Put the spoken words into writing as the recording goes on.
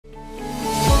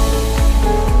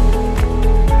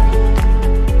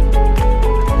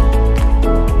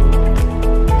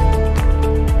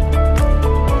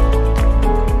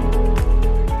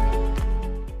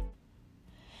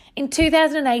In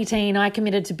 2018, I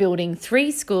committed to building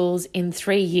 3 schools in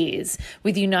 3 years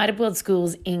with United World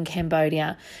Schools in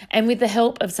Cambodia. And with the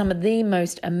help of some of the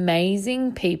most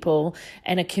amazing people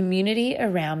and a community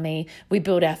around me, we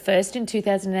built our first in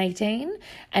 2018.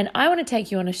 And I want to take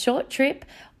you on a short trip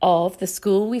of the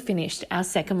school we finished, our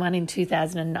second one in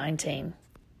 2019.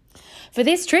 For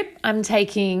this trip, I'm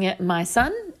taking my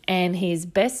son and his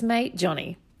best mate,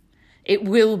 Johnny. It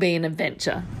will be an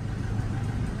adventure.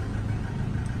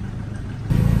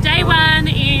 Day 1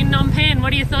 in Phnom Penh.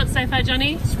 What are your thoughts so far,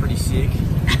 Johnny? It's pretty sick.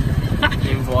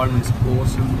 The environment's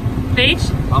awesome.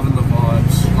 Beach? Loving the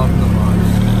vibes. Loving the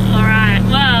vibes. All right.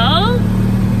 Well,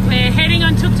 we're heading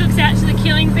on tuk-tuks out to the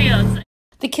Killing Fields.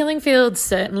 The Killing Fields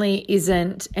certainly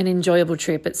isn't an enjoyable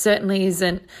trip. It certainly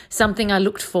isn't something I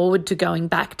looked forward to going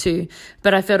back to,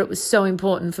 but I felt it was so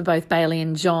important for both Bailey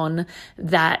and John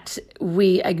that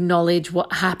we acknowledge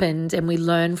what happened and we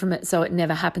learn from it so it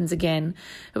never happens again.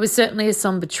 It was certainly a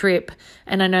somber trip,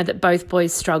 and I know that both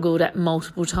boys struggled at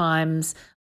multiple times.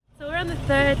 So we're on the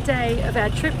 3rd day of our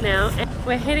trip now, and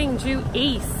we're heading due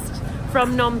east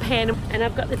from Phnom Penh, and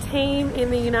I've got the team in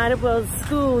the United World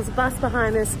Schools bus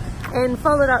behind us and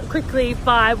followed up quickly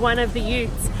by one of the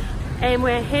youths, and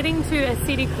we're heading to a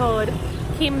city called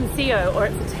Kim Seo, or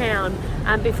it's a town,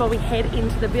 before we head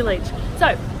into the village.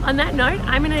 So on that note,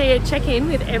 I'm going to check in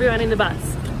with everyone in the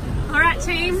bus. All right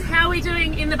team, how are we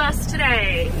doing in the bus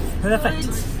today?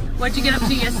 Perfect. What'd you get up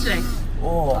to yesterday?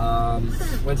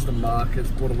 Went to the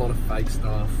markets, bought a lot of fake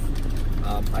stuff,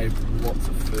 ate lots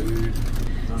of food.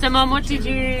 So Mom, what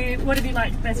have you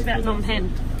liked best about Phnom Penh?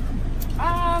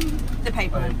 The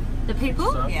people. The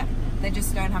people? Yeah, they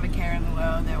just don't have a care in the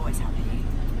world. They're always happy,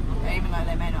 even though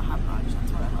they may not have much.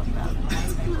 That's what I love about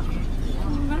these people here.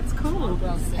 Oh, that's cool.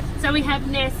 So we have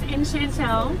Ness and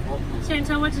Chantel.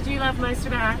 Chantel, what did you love most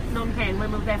about Phnom Penh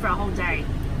when we were there for a whole day?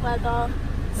 Weather.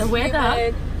 The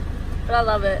weather? But I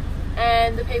love it.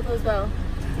 And the people as well.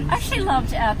 I actually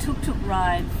loved our tuk-tuk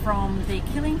ride from the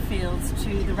Killing Fields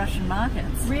to the Russian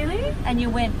markets. Really? And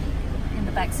you went in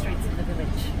the back streets of the village.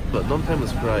 But Phnom Penh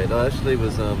was great. I actually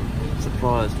was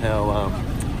surprised how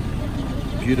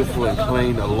beautiful and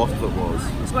clean a lot of it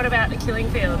was. What about the Killing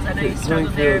Fields? I know you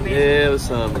struggled there a bit. Yeah, it was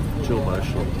too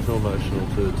emotional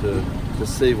to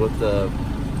see what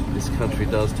this country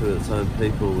does to its own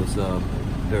people was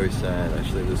very sad.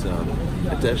 Actually,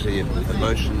 it actually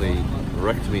emotionally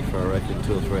wrecked me for I reckon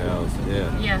 2 or 3 hours.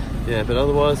 Yeah. But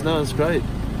otherwise, no, it's great.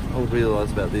 All I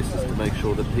realise about this is to make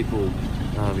sure that people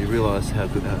you realise how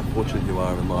fortunate you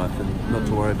are in life, and not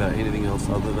to worry about anything else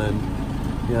other than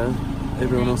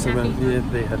everyone else around. Yeah,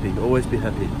 be happy. Always be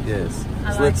happy. Yes.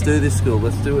 So let's do this school.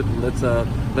 Let's do it. And let's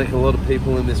make a lot of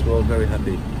people in this world very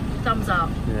happy. Thumbs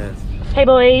up. Yes. Hey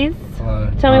boys.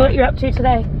 Hello. Tell me what you're up to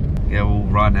today. Yeah, well,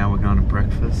 right now we're going to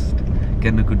breakfast,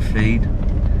 getting a good feed,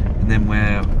 and then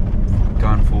we're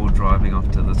going forward driving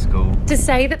off to the school. To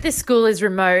say that this school is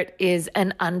remote is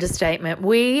an understatement.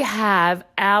 We have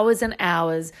hours and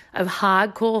hours of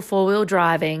hardcore 4-wheel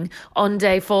driving on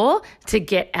day 4 to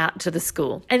get out to the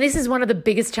school. And this is one of the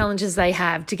biggest challenges they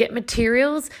have. To get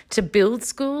materials to build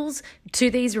schools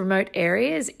to these remote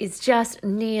areas is just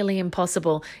nearly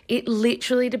impossible. It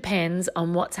literally depends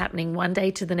on what's happening one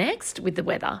day to the next with the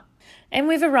weather. And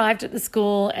we've arrived at the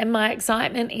school and my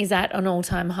excitement is at an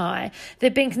all-time high.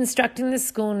 They've been constructing the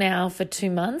school now for 2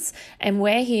 months and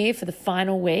we're here for the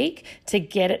final week to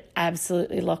get it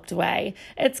absolutely locked away.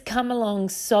 It's come along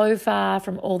so far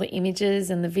from all the images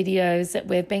and the videos that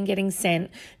we've been getting sent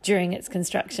during its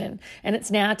construction. And it's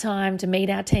now time to meet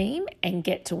our team and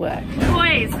get to work.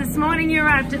 Boys, this morning you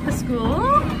arrived at the school.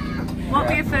 What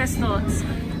were your first thoughts?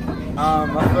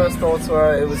 My first thoughts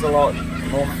were it was a lot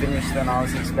more finished than I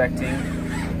was expecting,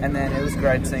 and then it was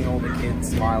great seeing all the kids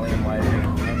smiling and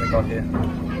waving when we got here.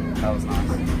 That was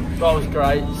nice. That was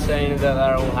great, seeing that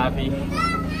they're all happy.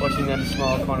 Watching them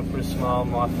smile kind of put a smile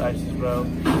on my face as well.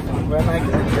 We're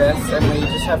making the dress and we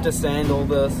just have to sand all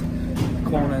the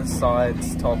corners,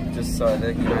 sides, top, just so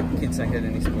that kids don't get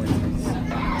any splinters.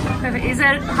 Perfect. Is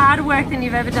it harder work than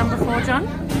you've ever done before,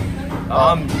 John?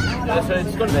 So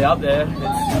it's got to be up there.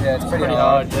 It's pretty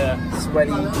hard. Yeah.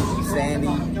 Sweaty, sandy,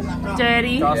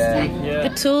 dirty. Dusty.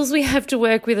 The tools we have to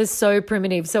work with are so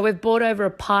primitive. So we've bought over a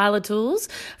pile of tools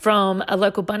from a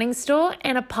local Bunnings store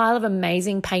and a pile of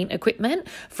amazing paint equipment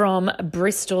from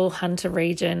Bristol Hunter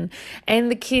region. And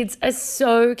the kids are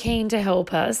so keen to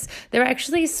help us. They're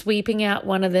actually sweeping out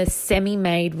one of the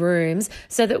semi-made rooms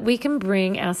so that we can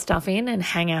bring our stuff in and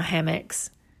hang our hammocks.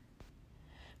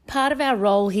 Part of our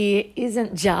role here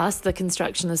isn't just the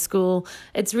construction of school.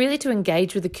 It's really to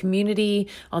engage with the community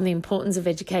on the importance of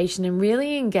education and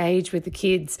really engage with the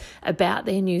kids about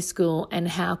their new school and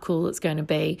how cool it's going to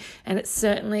be. And it's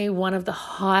certainly one of the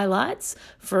highlights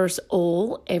for us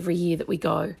all every year that we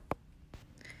go.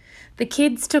 The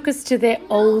kids took us to their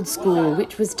old school,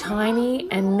 which was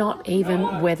tiny and not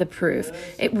even weatherproof.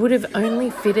 It would have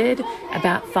only fitted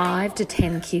about 5 to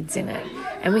 10 kids in it.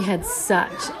 And we had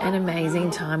such an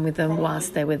amazing time with them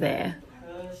whilst they were there.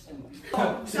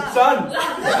 Son!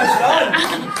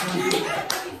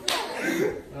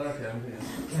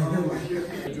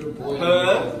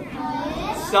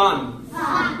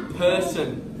 Son.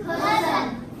 Person.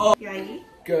 Oh.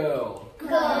 Girl.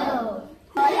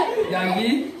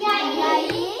 Yayi.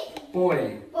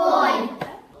 Boy.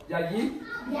 Yayi.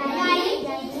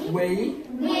 We.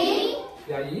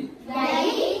 Yayi.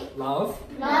 Love.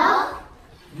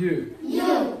 You.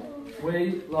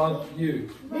 We love you.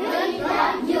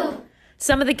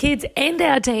 Some of the kids and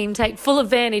our team take full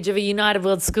advantage of a United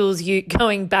World Schools ute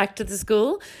going back to the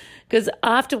school, because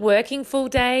after working full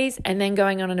days and then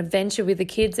going on an adventure with the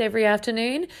kids every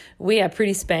afternoon, we are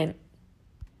pretty spent.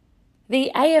 The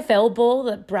AFL ball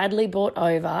that Bradley brought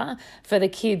over for the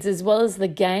kids, as well as the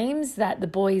games that the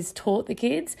boys taught the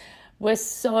kids, were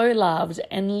so loved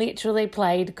and literally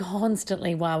played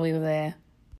constantly while we were there.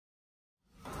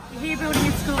 You're here building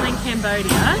a school in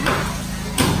Cambodia.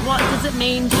 What does it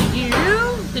mean to you,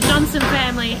 the Johnson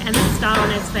family and the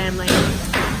Starnes family?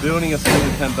 Building a school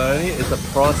in Cambodia is a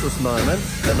priceless moment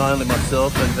that not only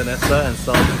myself and Vanessa and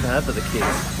Simon can have, but the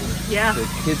kids. Yeah. The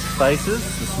kids' faces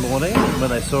this morning when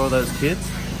they saw those kids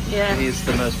is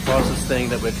the most priceless thing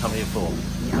that we've come here for.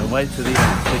 And wait to the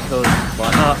end, because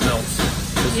my heart melts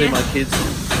to see my kids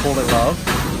fall in love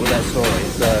with that story.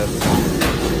 So,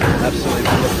 absolutely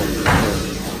wonderful.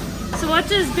 So what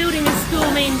does building a school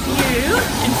mean to you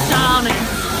and Starnes?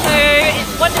 So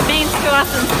what it means to us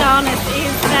in Starnes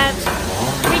is that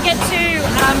we get to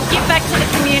give back to the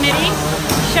community,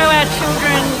 show our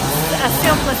children a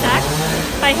selfless act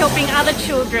by helping other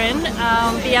children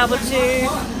be able to,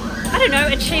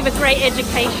 achieve a great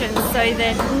education, so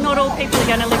that not all people are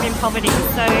going to live in poverty.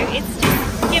 So it's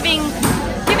just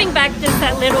giving back just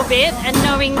that little bit, and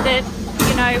knowing that,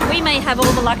 we may have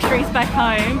all the luxuries back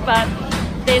home, but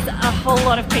there's a whole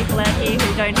lot of people out here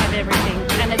who don't have everything,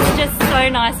 and it's just so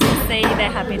nice to see their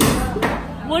happiness.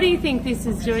 What do you think this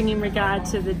is doing in regard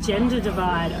to the gender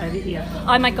divide over here?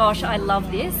 Oh my gosh, I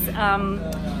love this.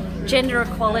 Gender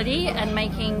equality and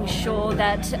making sure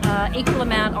that equal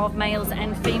amount of males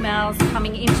and females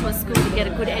coming into a school to get a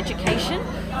good education,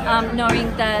 knowing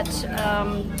that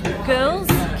girls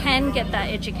can get that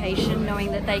education,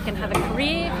 knowing that they can have a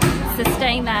career,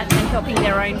 sustain that, and helping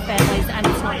their own families, and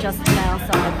it's not just on our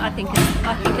side. I think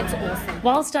it's awesome.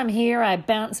 Whilst I'm here, I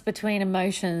bounce between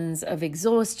emotions of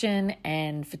exhaustion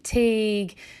and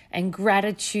fatigue and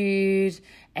gratitude,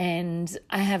 and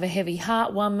I have a heavy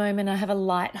heart one moment, I have a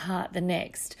light heart the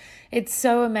next. It's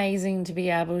so amazing to be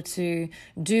able to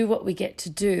do what we get to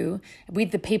do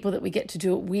with the people that we get to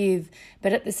do it with,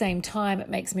 but at the same time it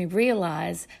makes me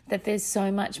realise that there's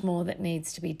so much more that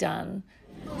needs to be done.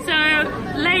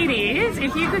 So, ladies,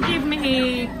 if you could give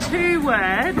me 2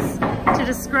 words to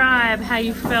describe how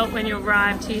you felt when you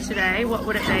arrived here today, what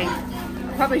would it be?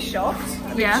 Probably shocked.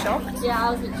 Shocked. Yeah,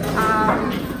 I was a bit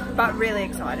shocked. But really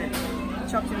excited.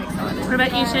 Shocked and excited. What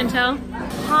about you, Chantel?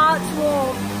 Hearts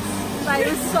warm. Like,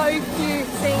 it was so cute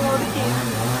seeing all the kids.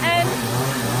 And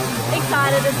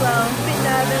excited as well. A bit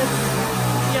nervous.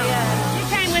 Yeah. You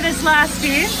came with us last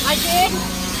year. I did.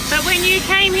 But when you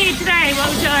came here today, what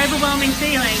was your overwhelming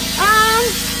feeling?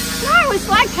 No, it was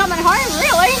like coming home,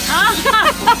 really.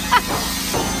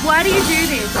 Why do you do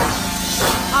this?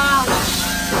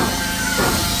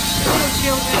 Little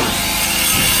children.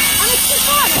 And it's just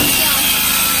fun.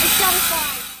 It's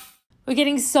satisfying. We're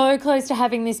getting so close to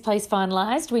having this place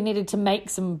finalised. We needed to make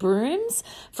some brooms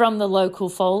from the local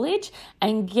foliage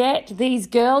and get these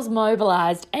girls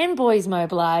mobilised and boys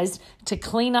mobilised to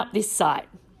clean up this site.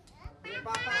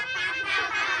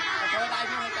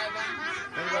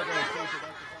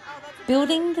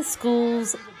 Building the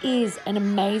schools is an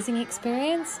amazing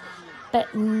experience,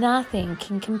 but nothing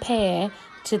can compare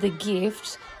to the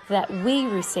gift that we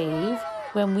receive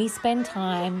when we spend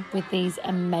time with these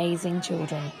amazing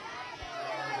children.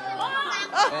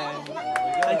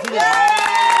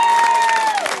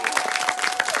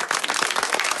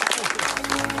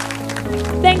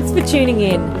 Thanks for tuning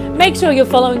in. Make sure you're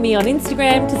following me on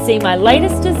Instagram to see my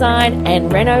latest design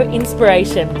and reno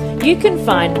inspiration. You can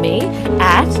find me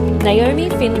at Naomi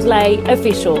Findlay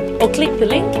Official or click the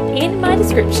link in my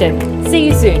description. See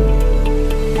you soon.